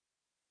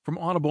From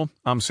Audible,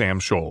 I'm Sam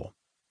Scholl.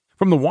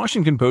 From the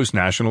Washington Post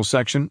National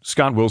section,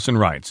 Scott Wilson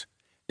writes,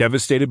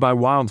 "Devastated by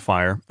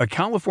wildfire, a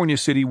California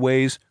city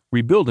weighs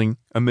rebuilding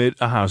amid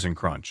a housing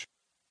crunch."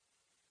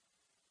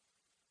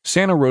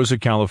 Santa Rosa,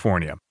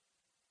 California.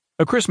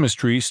 A Christmas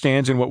tree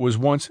stands in what was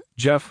once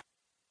Jeff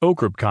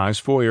Okrupkai's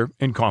foyer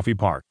in Coffey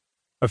Park,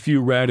 a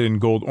few red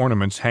and gold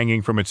ornaments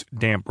hanging from its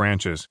damp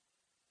branches.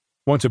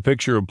 Once a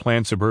picture of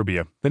planned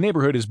suburbia, the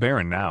neighborhood is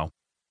barren now.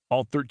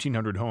 All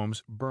 1,300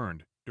 homes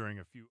burned during a few